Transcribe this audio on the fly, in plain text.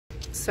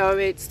So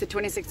it's the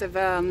 26th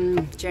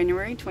of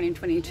January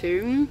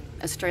 2022,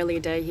 Australia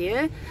Day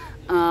here.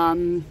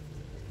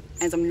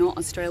 As I'm not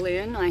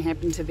Australian, I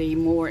happen to be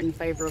more in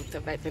favour of the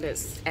fact that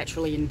it's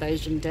actually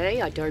Invasion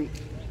Day. I don't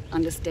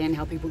understand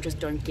how people just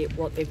don't get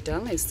what they've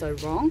done. It's so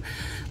wrong.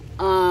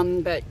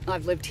 But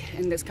I've lived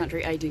in this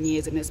country 18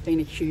 years and it's been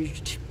a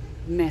huge,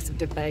 massive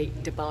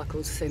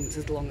debacle since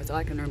as long as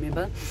I can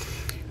remember.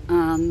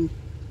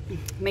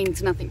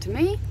 Means nothing to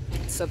me,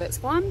 so that's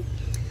fine.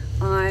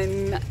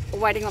 I'm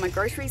waiting on my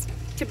groceries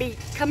to be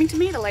coming to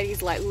me. The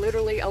lady's like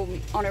literally on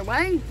her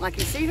way. I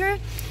can see her.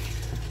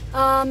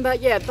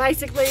 But yeah,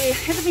 basically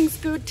everything's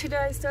good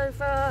today so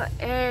far,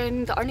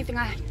 and the only thing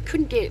I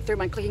couldn't get through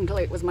my click and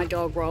collect was my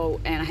dog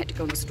roll, and I had to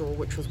go in the store,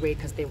 which was weird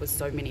because there was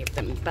so many of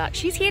them. But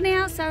she's here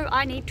now, so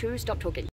I need to stop talking.